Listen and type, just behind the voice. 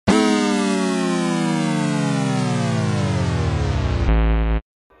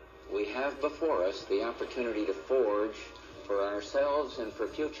have before us the opportunity to forge for ourselves and for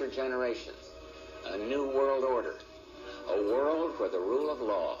future generations a new world order, a world where the rule of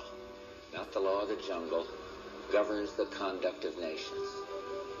law, not the law of the jungle, governs the conduct of nations.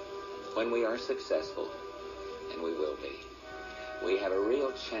 When we are successful, and we will be, we have a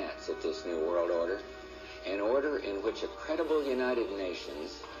real chance at this new world order, an order in which a credible United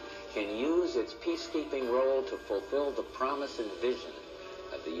Nations can use its peacekeeping role to fulfill the promise and vision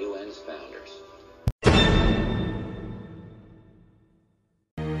of the UN's founders.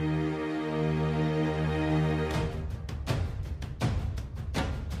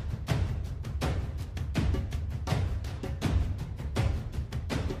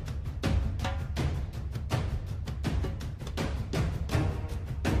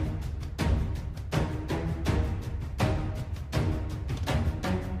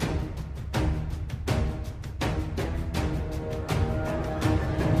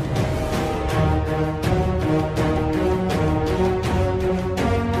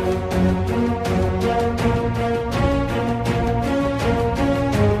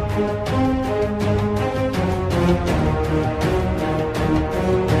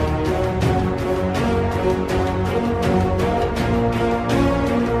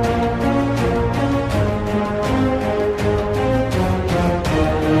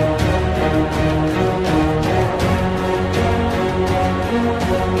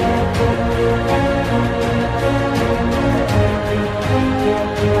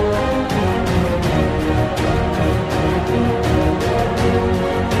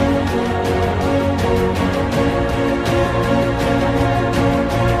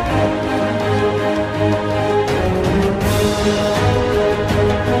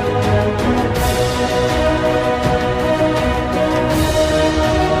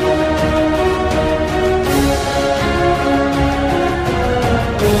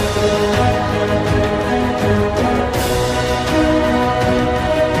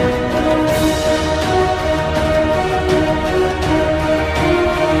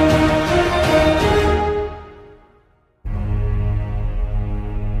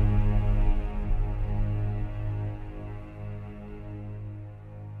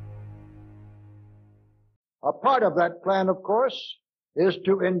 A part of that plan, of course, is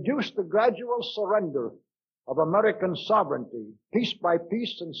to induce the gradual surrender of American sovereignty, piece by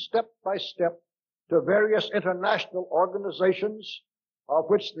piece and step by step, to various international organizations, of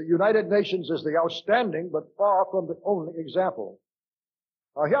which the United Nations is the outstanding but far from the only example.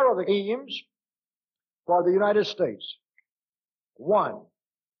 Here are the aims for the United States. 1,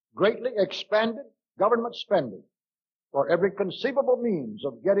 greatly expanded government spending for every conceivable means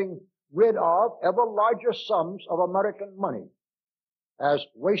of getting rid of ever larger sums of American money as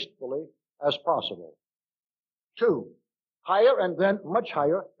wastefully as possible. 2, higher and then much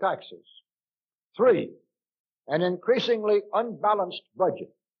higher taxes. 3, an increasingly unbalanced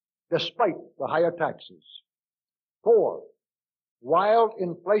budget despite the higher taxes. 4, wild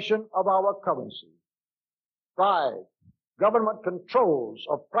inflation of our currency. 5, government controls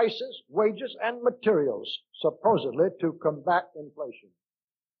of prices, wages, and materials, supposedly to combat inflation.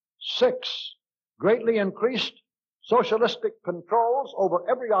 6, greatly increased socialistic controls over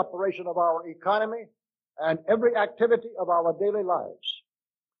every operation of our economy and every activity of our daily lives.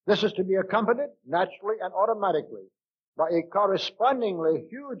 This is to be accompanied naturally and automatically by a correspondingly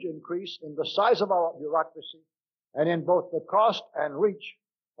huge increase in the size of our bureaucracy and in both the cost and reach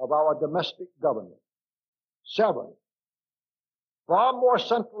of our domestic government. 7, far more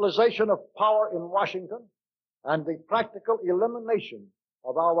centralization of power in Washington and the practical elimination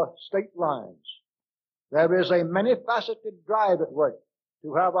of our state lines. There is a many-faceted drive at work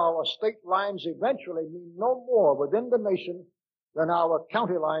to have our state lines eventually mean no more within the nation than our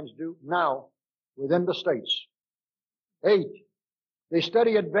county lines do now within the states. 8, the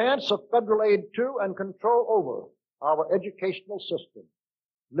steady advance of federal aid to and control over our educational system,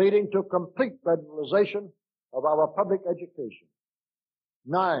 leading to complete federalization of our public education.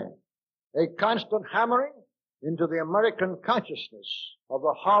 9, a constant hammering into the American consciousness of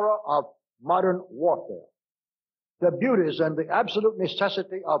the horror of modern warfare, the beauties and the absolute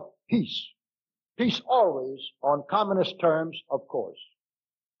necessity of peace. Peace always on communist terms, of course.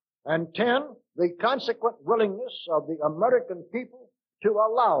 And 10, the consequent willingness of the American people to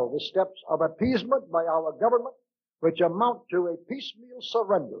allow the steps of appeasement by our government, which amount to a piecemeal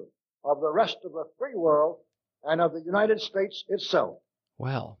surrender of the rest of the free world and of the United States itself.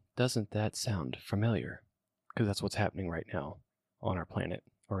 Well, doesn't that sound familiar? Because that's what's happening right now on our planet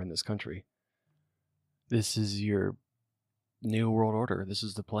or in this country. This is your new world order. This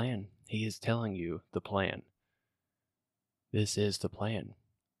is the plan. He is telling you the plan. This is the plan.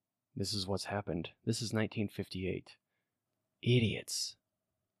 This is what's happened. This is 1958. Idiots.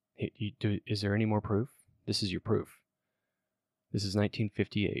 Is there any more proof? This is your proof. This is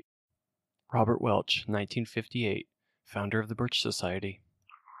 1958. Robert Welch, 1958, founder of the Birch Society.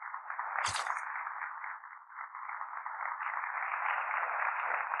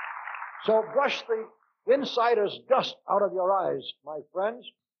 So brush the insider's dust out of your eyes, my friends,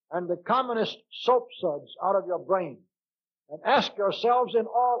 and the communist soap suds out of your brain, and ask yourselves in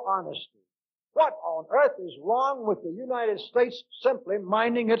all honesty, what on earth is wrong with the United States simply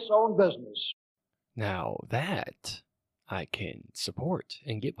minding its own business? Now that I can support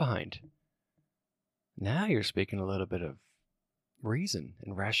and get behind. Now you're speaking a little bit of reason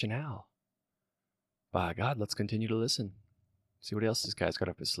and rationale. By God, let's continue to listen. See what else this guy's got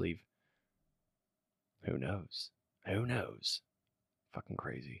up his sleeve. Who knows? Who knows? Fucking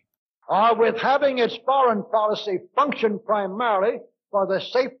crazy. Or with having its foreign policy function primarily for the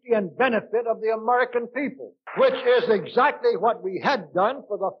safety and benefit of the American people, which is exactly what we had done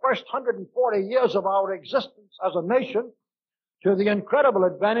for the first 140 years of our existence as a nation, to the incredible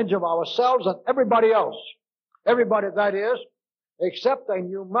advantage of ourselves and everybody else. Everybody, that is, except a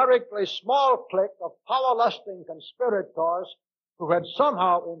numerically small clique of power-lusting conspirators who had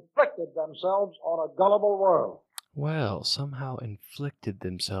somehow inflicted themselves on a gullible world. Well, somehow inflicted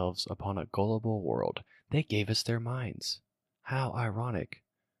themselves upon a gullible world. They gave us their minds. How ironic.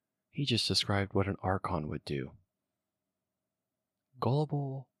 He just described what an archon would do.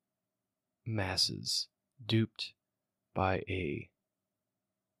 Gullible masses duped by a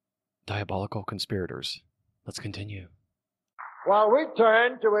diabolical conspirators. Let's continue. While we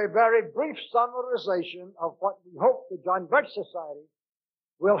turn to a very brief summarization of what we hope the John Birch Society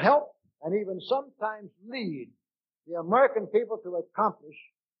will help and even sometimes lead the American people to accomplish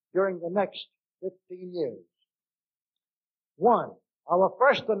during the next 15 years. One, our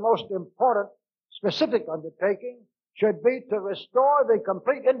first and most important specific undertaking should be to restore the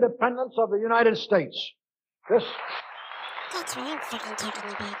complete independence of the United States. That's what I'm fucking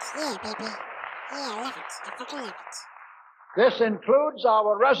talking about. Yeah, baby. Yeah, I love it. I fucking love it. This includes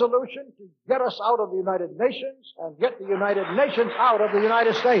our resolution to get us out of the United Nations and get the United Nations out of the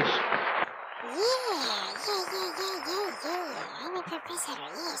United States. Yeah. I'm a professor.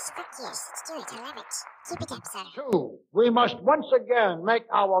 Yes, fuck yes. Let's do it. I love it. Keep it up, sir. Two, we must once again make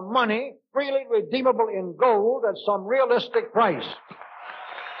our money freely redeemable in gold at some realistic price.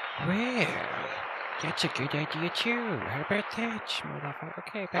 Well, that's a good idea too. How about that, motherfucker?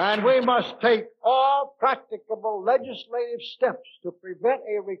 Okay, And we must take all practicable legislative steps to prevent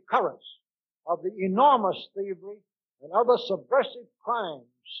a recurrence of the enormous thievery and other subversive crimes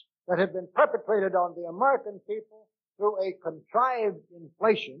that have been perpetrated on the American people through a contrived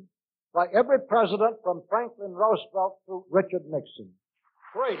inflation by every president from Franklin Roosevelt to Richard Nixon.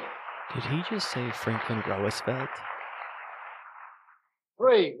 Three, Did he just say Franklin Roosevelt?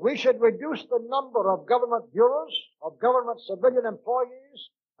 we should reduce the number of government bureaus, of government civilian employees,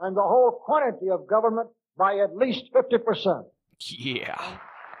 and the whole quantity of government by at least 50%. Yeah.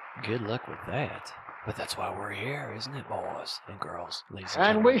 Good luck with that. But that's why we're here, isn't it, boys and girls, ladies and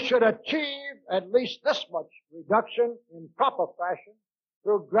And gentlemen? we should achieve at least this much reduction in proper fashion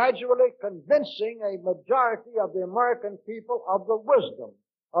through gradually convincing a majority of the American people of the wisdom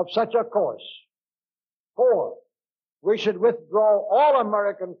of such a course. 4, we should withdraw all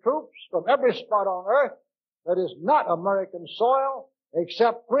American troops from every spot on earth that is not American soil,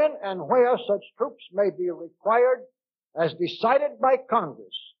 except when and where such troops may be required as decided by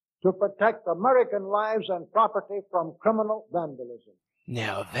Congress to protect American lives and property from criminal vandalism.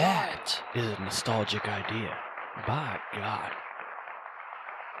 Now that is a nostalgic idea. By God.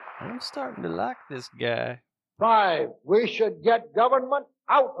 I'm starting to like this guy. 5, we should get government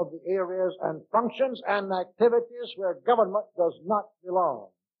out of the areas and functions and activities where government does not belong.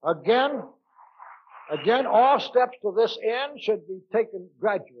 Again, all steps to this end should be taken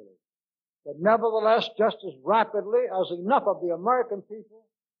gradually, but nevertheless just as rapidly as enough of the American people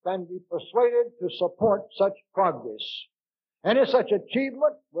can be persuaded to support such progress. Any such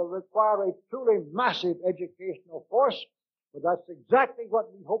achievement will require a truly massive educational force, but that's exactly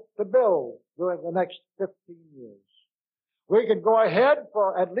what we hope to build during the next 15 years. We could go ahead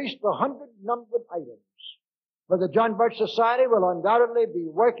for at least 100 numbered items, but the John Birch Society will undoubtedly be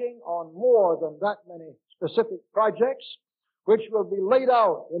working on more than that many specific projects, which will be laid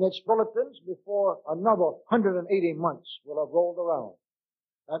out in its bulletins before another 180 months will have rolled around.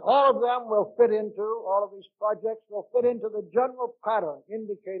 And all of these projects will fit into the general pattern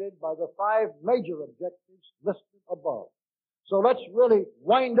indicated by the 5 major objectives listed above. So let's really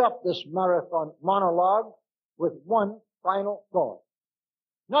wind up this marathon monologue with one final thought.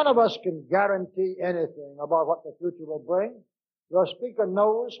 None of us can guarantee anything about what the future will bring. Your speaker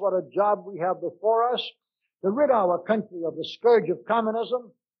knows what a job we have before us to rid our country of the scourge of communism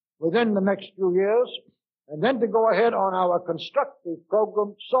within the next few years, and then to go ahead on our constructive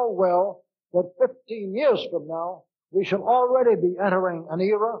program so well that 15 years from now, we shall already be entering an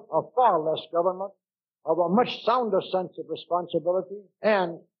era of far less government, of a much sounder sense of responsibility,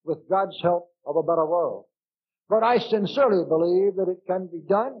 and, with God's help, of a better world. But I sincerely believe that it can be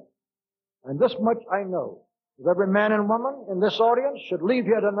done, and this much I know. If every man and woman in this audience should leave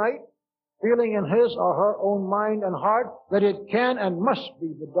here tonight feeling in his or her own mind and heart that it can and must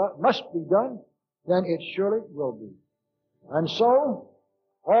be done, then it surely will be. And so,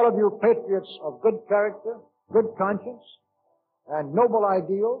 all of you patriots of good character, good conscience, and noble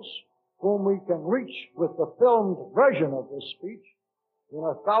ideals, whom we can reach with the filmed version of this speech in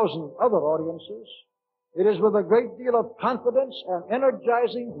 1,000 other audiences, it is with a great deal of confidence and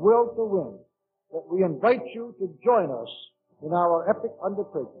energizing will to win that we invite you to join us in our epic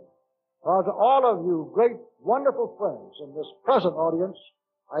undertaking. To all of you great, wonderful friends in this present audience,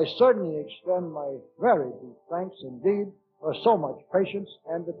 I certainly extend my very deep thanks indeed for so much patience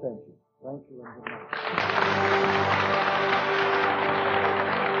and attention. Thank you and good night.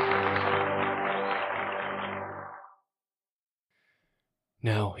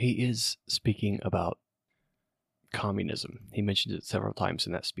 Now, he is speaking about communism. He mentioned it several times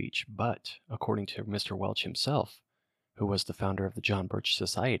in that speech, but according to Mr. Welch himself, who was the founder of the John Birch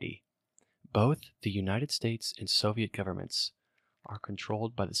Society, both the United States and Soviet governments are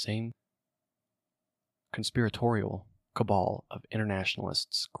controlled by the same conspiratorial cabal of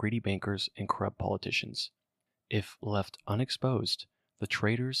internationalists, greedy bankers, and corrupt politicians. If left unexposed, the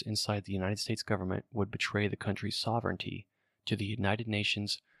traitors inside the United States government would betray the country's sovereignty to the United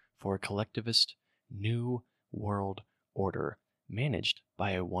Nations for a collectivist new world order managed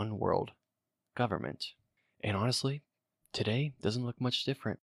by a one world government. And honestly, today doesn't look much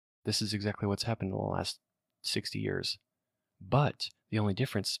different. This is exactly what's happened in the last 60 years. But the only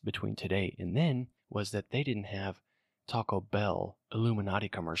difference between today and then was that they didn't have Taco Bell Illuminati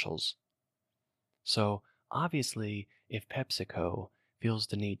commercials. So obviously, if PepsiCo feels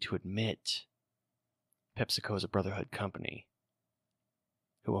the need to admit PepsiCo is a brotherhood company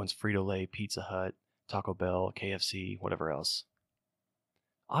who owns Frito-Lay, Pizza Hut, Taco Bell, KFC, whatever else,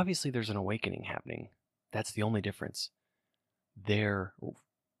 obviously there's an awakening happening. That's the only difference. Their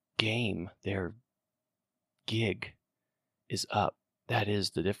game, their gig is up. That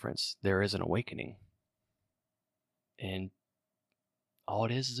is the difference. There is an awakening. And all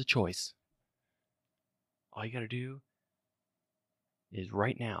it is a choice. All you got to do is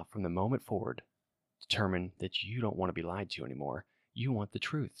right now, from the moment forward, determine that you don't want to be lied to anymore. You want the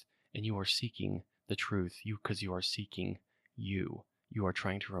truth, and you are seeking the truth because you are seeking you. You are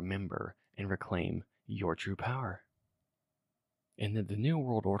trying to remember and reclaim your true power. And the New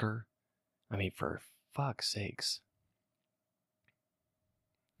World Order, I mean, for fuck's sakes.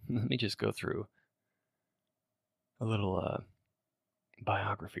 Let me just go through a little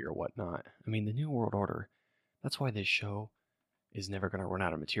biography or whatnot. I mean, the New World Order, that's why this show is never going to run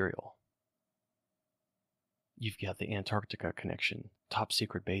out of material. You've got the Antarctica connection, top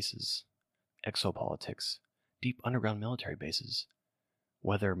secret bases, exopolitics, deep underground military bases,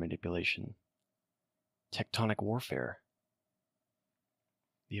 weather manipulation, tectonic warfare,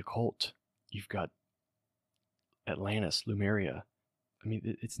 the occult. You've got Atlantis, Lemuria. I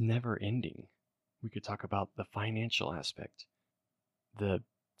mean, it's never ending. We could talk about the financial aspect, the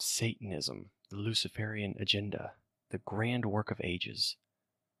Satanism, the Luciferian agenda, the grand work of ages,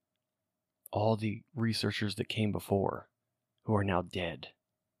 all the researchers that came before who are now dead,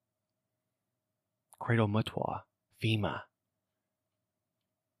 Credo Mutwa, FEMA,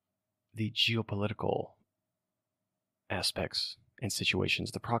 the geopolitical aspects and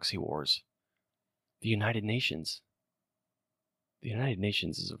situations, the proxy wars, the United Nations. The United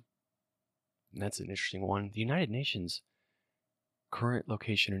Nations that's an interesting one. The United Nations current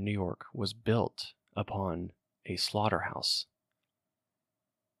location in New York was built upon a slaughterhouse.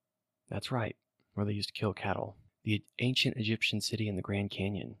 That's right, where they used to kill cattle. The ancient Egyptian city in the Grand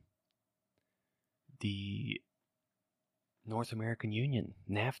Canyon. The North American Union,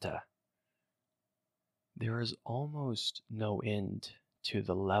 NAFTA. There is almost no end to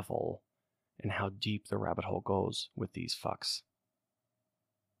the level and how deep the rabbit hole goes with these fucks.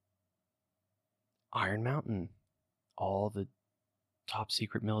 Iron Mountain, all the top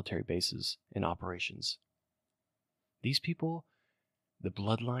secret military bases and operations. These people, the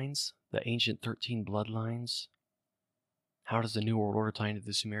bloodlines, the ancient 13 bloodlines, how does the New World Order tie into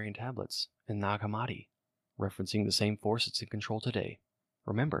the Sumerian tablets and Nag Hammadi, referencing the same force that's in control today?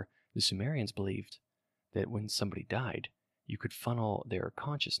 Remember, the Sumerians believed that when somebody died, you could funnel their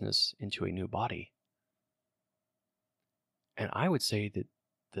consciousness into a new body. And I would say that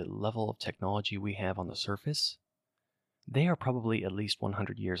the level of technology we have on the surface, they are probably at least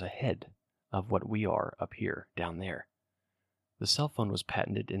 100 years ahead of what we are up here, down there. The cell phone was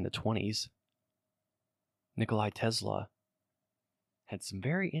patented in the 20s. Nikola Tesla had some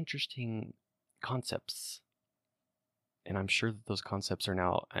very interesting concepts, and I'm sure that those concepts are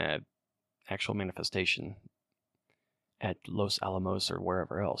now actual manifestation at Los Alamos or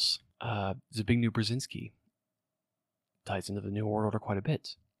wherever else. Zbigniew Brzezinski ties into the New World Order quite a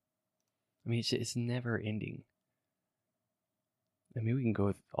bit. I mean, it's never ending. I mean, we can go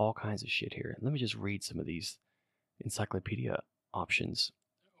with all kinds of shit here. Let me just read some of these encyclopedia options,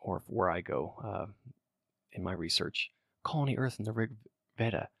 or where I go in my research. Colony Earth and the Rig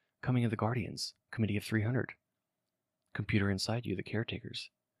Veda, Coming of the Guardians, Committee of 300, Computer Inside You, The Caretakers,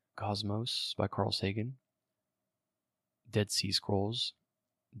 Cosmos by Carl Sagan, Dead Sea Scrolls,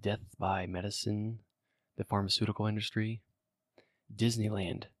 Death by Medicine, The Pharmaceutical Industry,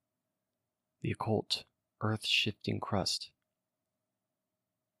 Disneyland, The Occult, Earth Shifting Crust.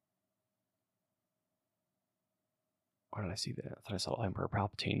 Why did I see that? I thought I saw Emperor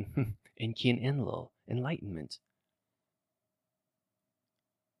Palpatine. Enki and Enlil, Enlightenment.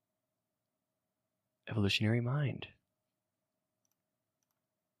 Evolutionary Mind.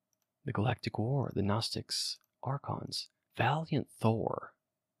 The Galactic War, the Gnostics, Archons, Valiant Thor,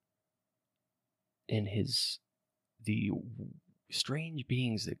 and the strange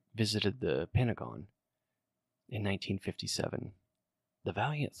beings that visited the Pentagon in 1957. The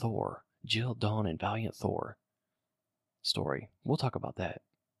Valiant Thor, Jill Dawn and Valiant Thor story. We'll talk about that.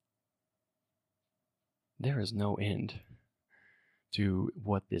 There is no end to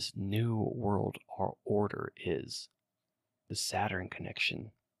what this new world order is. The Saturn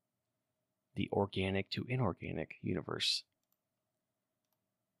connection. The organic to inorganic universe.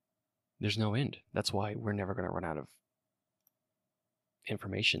 There's no end. That's why we're never going to run out of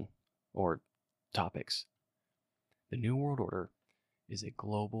information or topics. The New World Order is a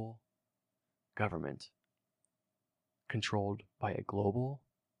global government controlled by a global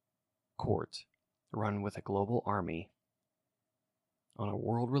court, run with a global army, on a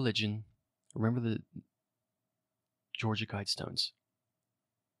world religion. Remember the Georgia Guidestones.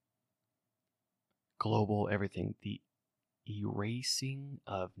 Global everything. The erasing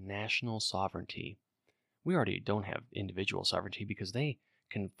of national sovereignty. We already don't have individual sovereignty because they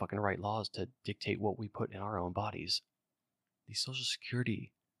can fucking write laws to dictate what we put in our own bodies. The Social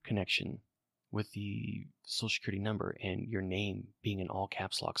Security connection with the Social Security number and your name being in all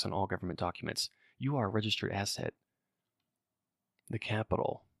caps locks on all government documents. You are a registered asset. The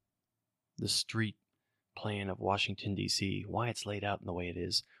Capitol, the street plan of Washington, D.C., why it's laid out in the way it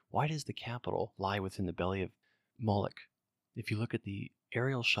is. Why does the Capitol lie within the belly of Moloch? If you look at the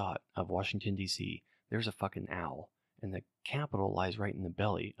aerial shot of Washington, D.C., there's a fucking owl, and the Capitol lies right in the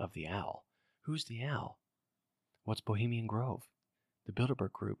belly of the owl. Who's the owl? What's Bohemian Grove? The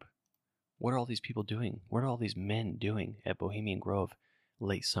Bilderberg Group. What are all these people doing? What are all these men doing at Bohemian Grove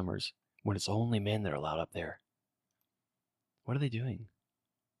late summers when it's only men that are allowed up there? What are they doing?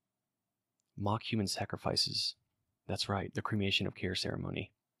 Mock human sacrifices. That's right, the cremation of care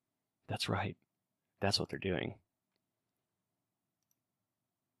ceremony. That's right. That's what they're doing.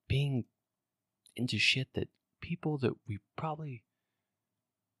 Being into shit that people that we probably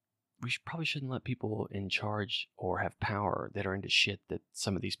shouldn't let people in charge or have power that are into shit that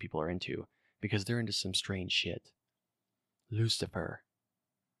some of these people are into, because they're into some strange shit. Lucifer.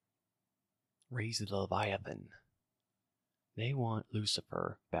 Raise the Leviathan. They want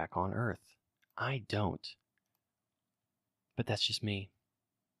Lucifer back on Earth. I don't. But that's just me.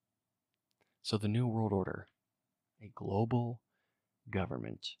 So the New World Order, a global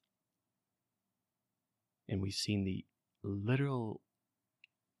government. And we've seen the literal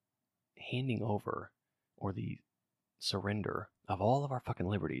handing over or the surrender of all of our fucking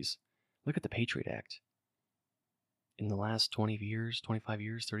liberties. Look at the Patriot Act. In the last 20 years, 25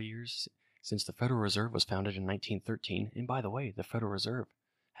 years, 30 years, since the Federal Reserve was founded in 1913, and by the way, the Federal Reserve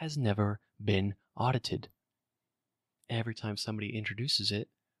has never been audited. Every time somebody introduces it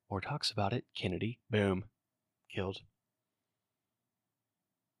or talks about it, Kennedy, boom, killed.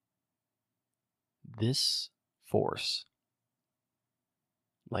 This force,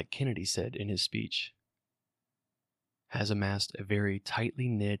 like Kennedy said in his speech, has amassed a very tightly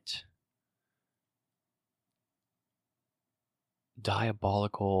knit,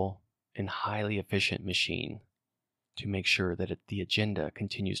 diabolical, and highly efficient machine to make sure that the agenda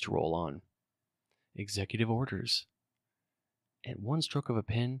continues to roll on. Executive orders, at one stroke of a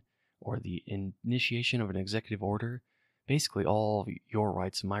pen or the initiation of an executive order, basically all of your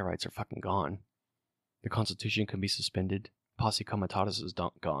rights and my rights are fucking gone. The Constitution can be suspended. Posse Comitatus is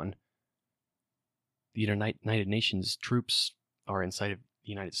gone. The United Nations troops are inside of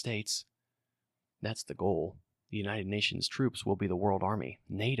the United States. That's the goal. The United Nations troops will be the world army,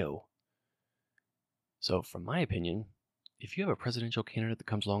 NATO. So, from my opinion, if you have a presidential candidate that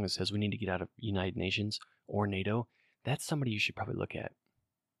comes along and says we need to get out of United Nations or NATO, that's somebody you should probably look at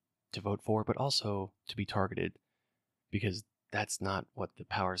to vote for, but also to be targeted, because that's not what the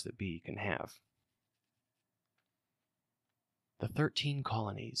powers that be can have. The 13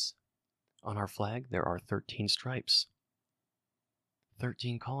 colonies. On our flag, there are 13 stripes.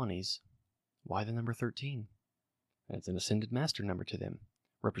 13 colonies. Why the number 13? It's an ascended master number to them.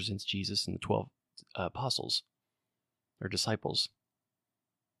 Represents Jesus and the 12 apostles, or disciples.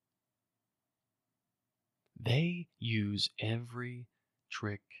 They use every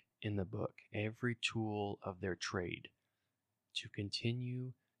trick in the book, every tool of their trade to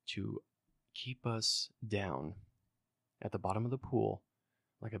continue to keep us down at the bottom of the pool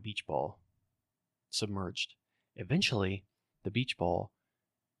like a beach ball, submerged. Eventually, the beach ball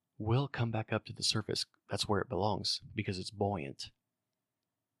will come back up to the surface. That's where it belongs because it's buoyant.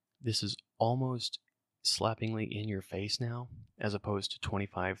 This is almost slappingly in your face now, as opposed to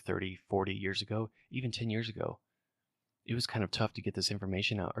 25, 30, 40 years ago, even 10 years ago. It was kind of tough to get this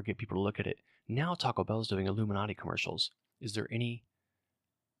information out or get people to look at it. Now Taco Bell's doing Illuminati commercials. Is there any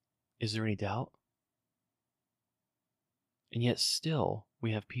doubt? And yet still,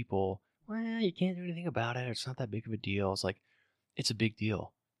 we have people, well, you can't do anything about it. It's not that big of a deal. It's like, it's a big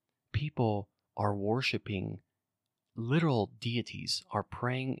deal. People are worshiping literal deities, are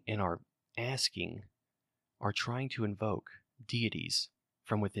praying and are asking, are trying to invoke deities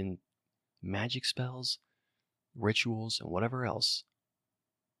from within magic spells, rituals, and whatever else.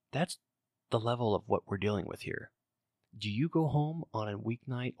 That's the level of what we're dealing with here. Do you go home on a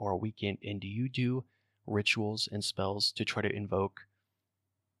weeknight or a weekend and do you do rituals and spells to try to invoke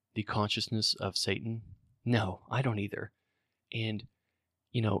the consciousness of Satan? No, I don't either. And,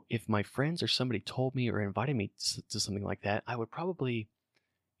 you know, if my friends or somebody told me or invited me to something like that, I would probably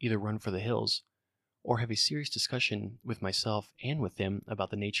either run for the hills or have a serious discussion with myself and with them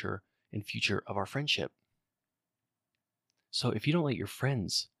about the nature and future of our friendship. So if you don't let your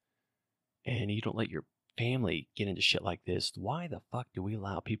friends and you don't let your family get into shit like this, why the fuck do we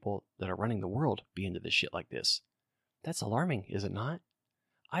allow people that are running the world be into this shit like this? That's alarming, is it not?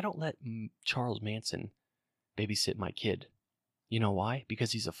 I don't let Charles Manson babysit my kid. You know why?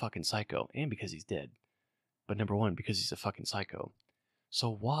 Because he's a fucking psycho, and because he's dead. But number one, because he's a fucking psycho. So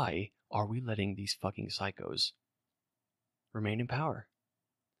why are we letting these fucking psychos remain in power?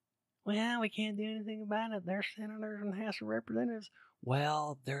 Well, we can't do anything about it. They're senators and House of Representatives.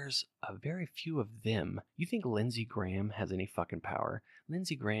 Well, there's a very few of them. You think Lindsey Graham has any fucking power?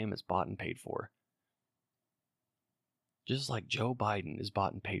 Lindsey Graham is bought and paid for. Just like Joe Biden is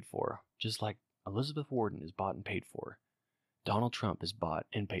bought and paid for. Just like Elizabeth Warren is bought and paid for. Donald Trump is bought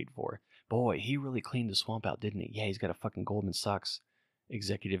and paid for. Boy, he really cleaned the swamp out, didn't he? Yeah, he's got a fucking Goldman Sachs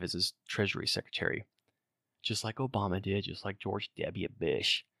executive as his Treasury Secretary. Just like Obama did, just like George W.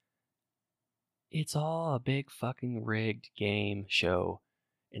 Bush. It's all a big fucking rigged game show.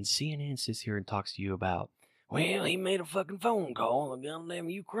 And CNN sits here and talks to you about, well, he made a fucking phone call to goddamn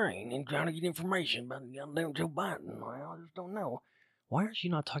Ukraine and trying to get information about the goddamn Joe Biden. Well, I just don't know. Why aren't you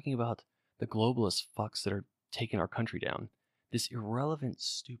not talking about the globalist fucks that are taking our country down? This irrelevant,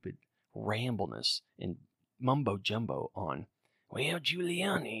 stupid rambleness and mumbo-jumbo on, well,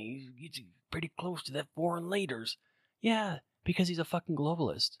 Giuliani gets pretty close to that foreign leaders. Yeah, because he's a fucking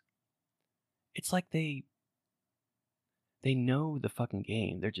globalist. It's like they know the fucking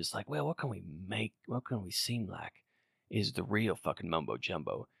game. They're just like, well, what can we seem like is the real fucking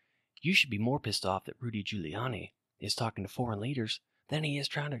mumbo-jumbo? You should be more pissed off that Rudy Giuliani is talking to foreign leaders than he is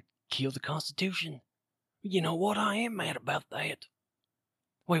trying to kill the Constitution. You know what? I am mad about that.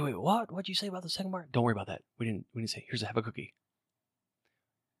 Wait, what? What'd you say about the second part? Don't worry about that. We didn't say, here's a have a cookie.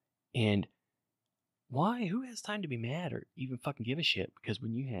 And why? Who has time to be mad or even fucking give a shit? Because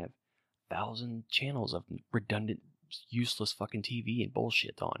when you have 1,000 channels of redundant, useless fucking TV and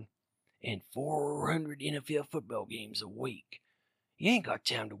bullshit on, and 400 NFL football games a week, you ain't got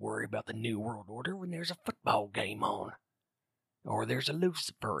time to worry about the New World Order when there's a football game on. Or there's a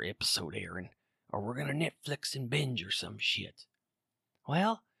Lucifer episode airing. Or we're gonna Netflix and binge or some shit.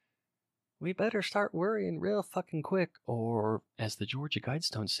 Well, we better start worrying real fucking quick, or, as the Georgia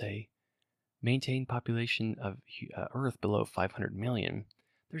Guidestones say, maintain population of Earth below 500 million.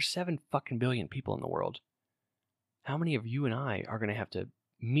 There's 7 fucking billion people in the world. How many of you and I are going to have to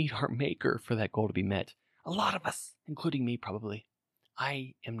meet our maker for that goal to be met? A lot of us, including me probably.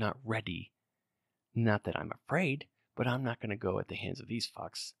 I am not ready. Not that I'm afraid, but I'm not going to go at the hands of these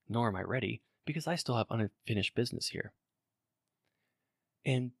fucks, nor am I ready, because I still have unfinished business here.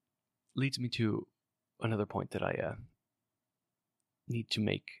 And leads me to another point that I need to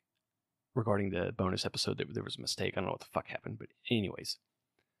make regarding the bonus episode. That there was a mistake. I don't know what the fuck happened, but anyways.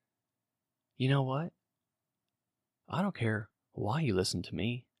 You know what? I don't care why you listen to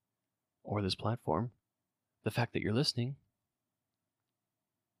me or this platform. The fact that you're listening,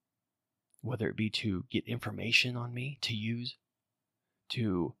 whether it be to get information on me to use,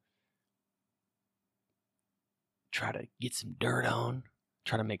 to try to get some dirt on,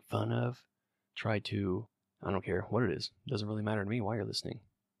 try to make fun of, try to, I don't care what it is. It doesn't really matter to me why you're listening.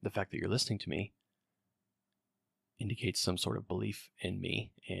 The fact that you're listening to me indicates some sort of belief in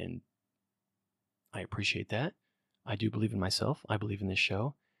me, and I appreciate that. I do believe in myself. I believe in this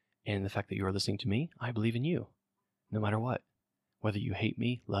show. And the fact that you are listening to me, I believe in you. No matter what. Whether you hate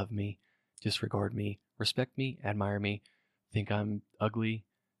me, love me, disregard me, respect me, admire me, think I'm ugly,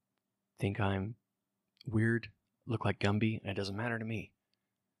 think I'm weird, look like Gumby, it doesn't matter to me.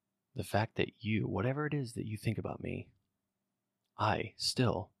 The fact that you, whatever it is that you think about me, I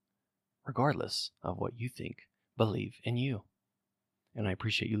still, regardless of what you think, believe in you. And I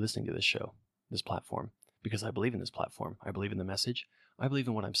appreciate you listening to this show, this platform, because I believe in this platform. I believe in the message. I believe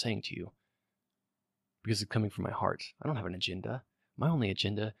in what I'm saying to you. Because it's coming from my heart. I don't have an agenda. My only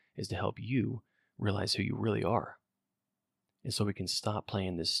agenda is to help you realize who you really are. And so we can stop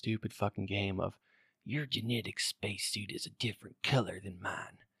playing this stupid fucking game of, your genetic spacesuit is a different color than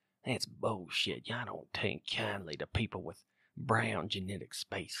mine. That's bullshit. I don't take kindly to people with brown genetic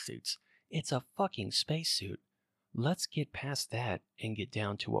spacesuits. It's a fucking spacesuit. Let's get past that and get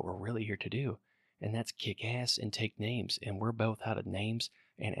down to what we're really here to do. And that's kick ass and take names. And we're both out of names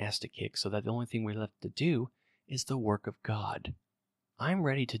and ass to kick. So that the only thing we're left to do is the work of God. I'm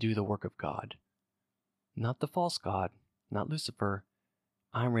ready to do the work of God. Not the false God. Not Lucifer.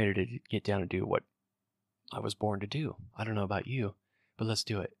 I'm ready to get down and do what I was born to do. I don't know about you, but let's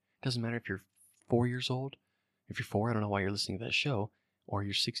do it. Doesn't matter if you're 4 years old. If you're 4, I don't know why you're listening to that show. Or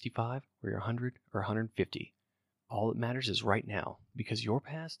you're 65, or you're 100, or 150. All that matters is right now. Because your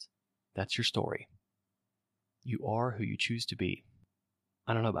past, that's your story. You are who you choose to be.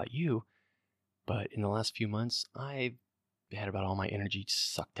 I don't know about you, but in the last few months, I've had about all my energy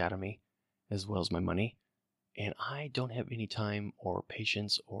sucked out of me, as well as my money. And I don't have any time or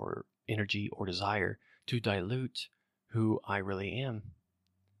patience or energy or desire to dilute who I really am.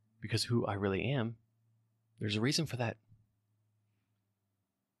 Because who I really am, there's a reason for that.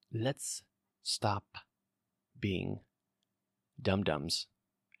 Let's stop being dum-dums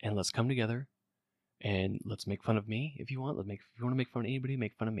and let's come together and let's make fun of me if you want. If you want to make fun of anybody,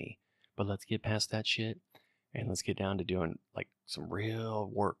 make fun of me. But let's get past that shit and let's get down to doing like some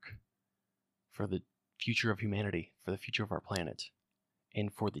real work for the future of humanity, for the future of our planet,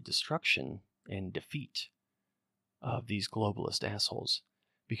 and for the destruction and defeat of these globalist assholes.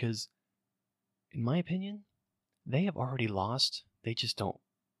 Because, in my opinion, they have already lost. They just don't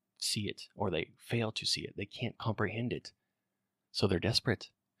see it, or they fail to see it. They can't comprehend it. So they're desperate.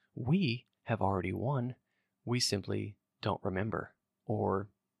 We have already won. We simply don't remember, or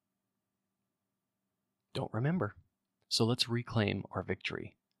don't remember. So let's reclaim our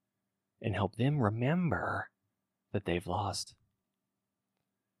victory and help them remember that they've lost.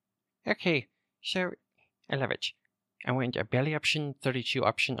 Okay, so I love it. I want a belly option, 32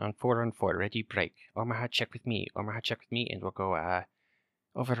 option on 4 on 4. Ready, break. Omaha, check with me. Omaha, check with me, and we'll go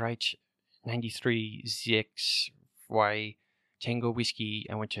overwrite 93 ZXY Tango Whiskey.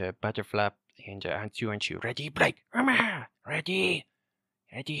 I want a butterflap and on 2 on 2. Ready, break. Omaha, ready.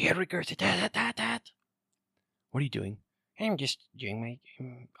 Ready, here we go. What are you doing? I'm just doing my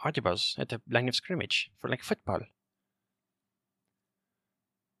audibles at the line of scrimmage for like football.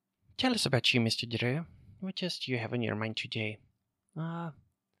 Tell us about you, Mr. Drew. What else do you have on your mind today?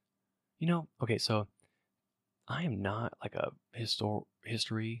 Okay, so I am not like a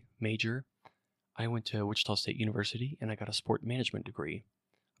history major. I went to Wichita State University and I got a sport management degree.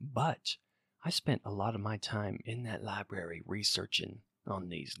 But I spent a lot of my time in that library researching on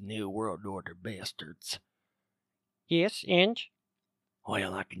these New World Order bastards. Yes, and?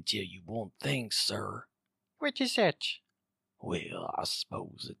 Well, I can tell you one thing, sir. What is that? Well, I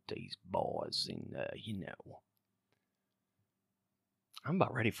suppose that these boys and, I'm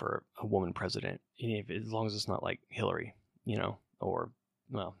about ready for a woman president, as long as it's not like Hillary,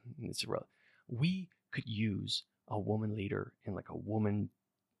 it's irrelevant. We could use a woman leader and like a woman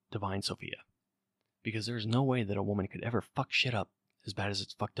Divine Sophia. because there's no way that a woman could ever fuck shit up as bad as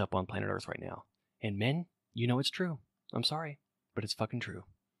it's fucked up on planet Earth right now. And men, you know it's true. I'm sorry, but it's fucking true.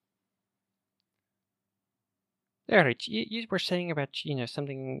 Alright, you were saying about,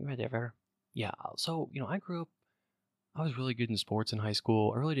 something, whatever. Yeah, so, I grew up, I was really good in sports in high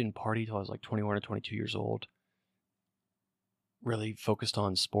school. I really didn't party till I was like 21 or 22 years old. Really focused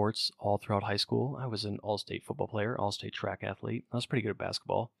on sports all throughout high school. I was an all-state football player, all-state track athlete. I was pretty good at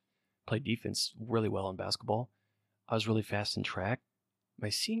basketball. Played defense really well in basketball. I was really fast in track. My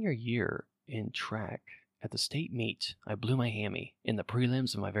senior year in track, at the state meet, I blew my hammy in the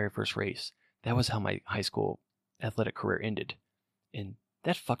prelims of my very first race. That was how my high school athletic career ended. And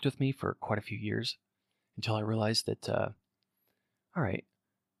that fucked with me for quite a few years until I realized that, all right,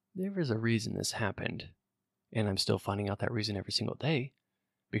 there was a reason this happened. And I'm still finding out that reason every single day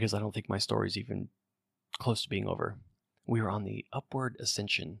because I don't think my story's even close to being over. We are on the upward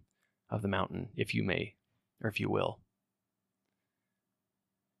ascension of the mountain, if you may, or if you will.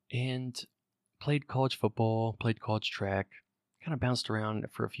 And played college football, played college track, kind of bounced around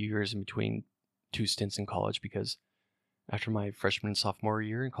for a few years in between 2 stints in college because after my freshman and sophomore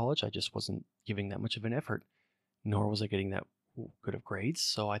year in college, I just wasn't giving that much of an effort, nor was I getting that good of grades.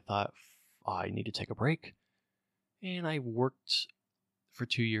 So I thought I need to take a break. And I worked for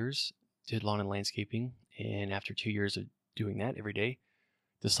 2 years, did lawn and landscaping, and after 2 years of doing that every day,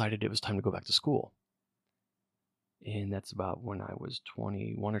 decided it was time to go back to school. And that's about when I was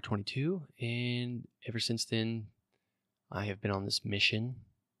 21 or 22, and ever since then, I have been on this mission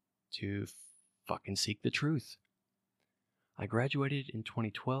to fucking seek the truth. I graduated in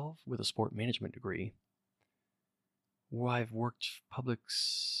 2012 with a sport management degree. I've worked public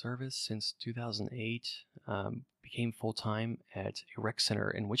service since 2008, became full-time at a rec center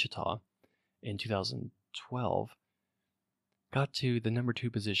in Wichita in 2012, got to the number 2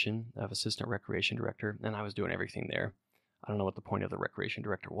 position of assistant recreation director, and I was doing everything there. I don't know what the point of the recreation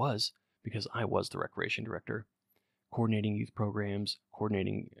director was, because I was the recreation director, coordinating youth programs,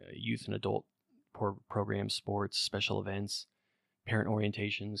 coordinating youth and adult programs, sports, special events, parent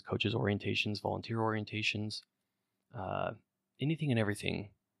orientations, coaches orientations, volunteer orientations, anything and everything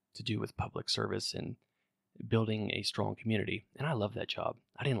to do with public service and building a strong community. And I love that job.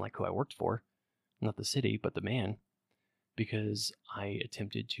 I didn't like who I worked for, not the city, but the man, because I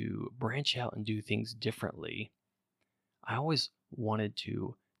attempted to branch out and do things differently. I always wanted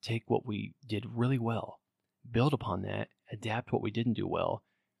to take what we did really well, build upon that, adapt what we didn't do well,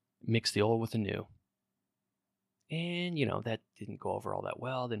 mix the old with the new. And, that didn't go over all that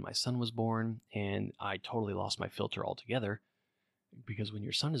well. Then my son was born, and I totally lost my filter altogether. Because when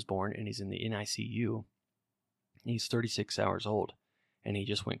your son is born and he's in the NICU, he's 36 hours old, and he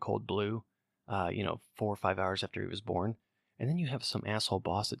just went cold blue, 4 or 5 hours after he was born. And then you have some asshole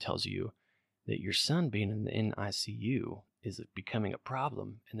boss that tells you that your son being in the NICU is becoming a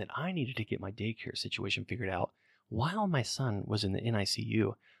problem, and that I needed to get my daycare situation figured out while my son was in the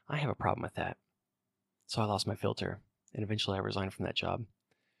NICU. I have a problem with that. So I lost my filter, and eventually I resigned from that job.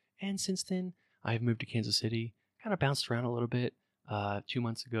 And since then, I've moved to Kansas City, kind of bounced around a little bit. 2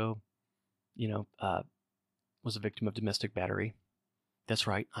 months ago, was a victim of domestic battery. That's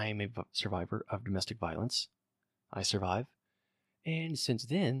right, I am a survivor of domestic violence. I survive. And since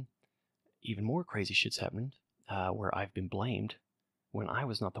then, even more crazy shit's happened, where I've been blamed when I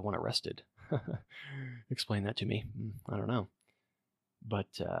was not the one arrested. Explain that to me. I don't know. But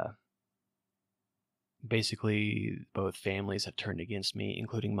basically, both families have turned against me,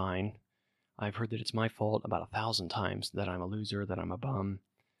 including mine. I've heard that it's my fault about 1,000 times, that I'm a loser, that I'm a bum.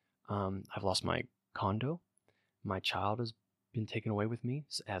 I've lost my condo. My child has been taken away with me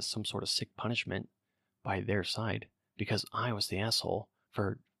as some sort of sick punishment by their side because I was the asshole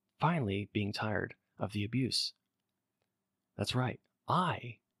for finally being tired of the abuse. That's right.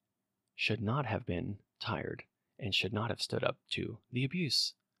 I should not have been tired and should not have stood up to the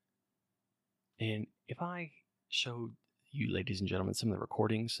abuse. And if I showed you, ladies and gentlemen, some of the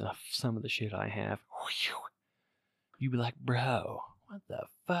recordings of some of the shit I have, you'd be like, bro, what the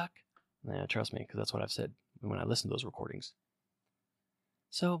fuck? Nah, trust me, because that's what I've said when I listen to those recordings.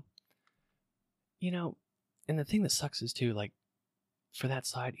 So, and the thing that sucks is too, like, for that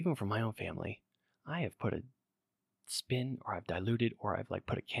side, even for my own family, I have put a spin, or I've diluted, or I've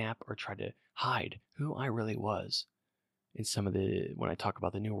put a cap, or tried to hide who I really was in some of when I talk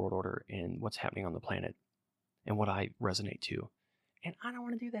about the New World Order and what's happening on the planet and what I resonate to. And I don't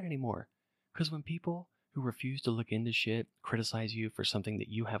want to do that anymore. Because when people who refuse to look into shit criticize you for something that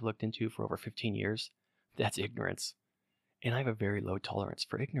you have looked into for over 15 years, that's ignorance. And I have a very low tolerance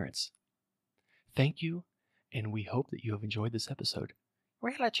for ignorance. Thank you, and we hope that you have enjoyed this episode.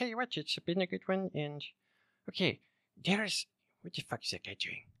 Well, I tell you what, it's been a good one, and okay, there's what the fuck is that guy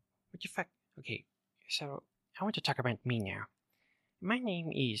doing? What the fuck? Okay, so I want to talk about me now. My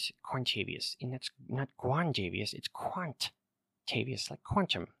name is Quantavius, and that's not Guantavius, it's Quantavius, like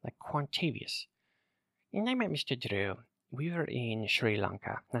quantum, like Quantavius. And I met Mr. Drew. We were in Sri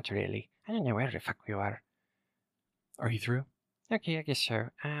Lanka. Not really. I don't know where the fuck we were. Are you through? Okay, I guess so.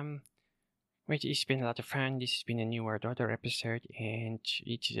 Wait, it's been a lot of fun. This has been a New World Order episode, and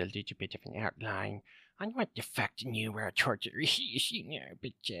it's a little bit of an outline on what the fuck the New World Order is,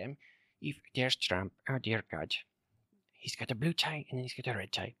 But, if there's Trump, oh dear God. He's got a blue tie, and then he's got a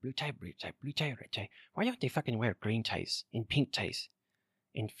red tie. Blue tie, blue tie, blue tie, red tie. Why don't they fucking wear green ties, and pink ties,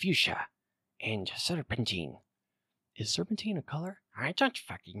 and fuchsia, and serpentine? Is serpentine a color? I don't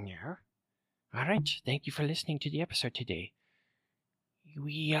fucking know. Alright, thank you for listening to the episode today.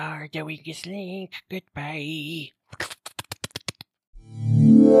 We are the weakest link. Goodbye.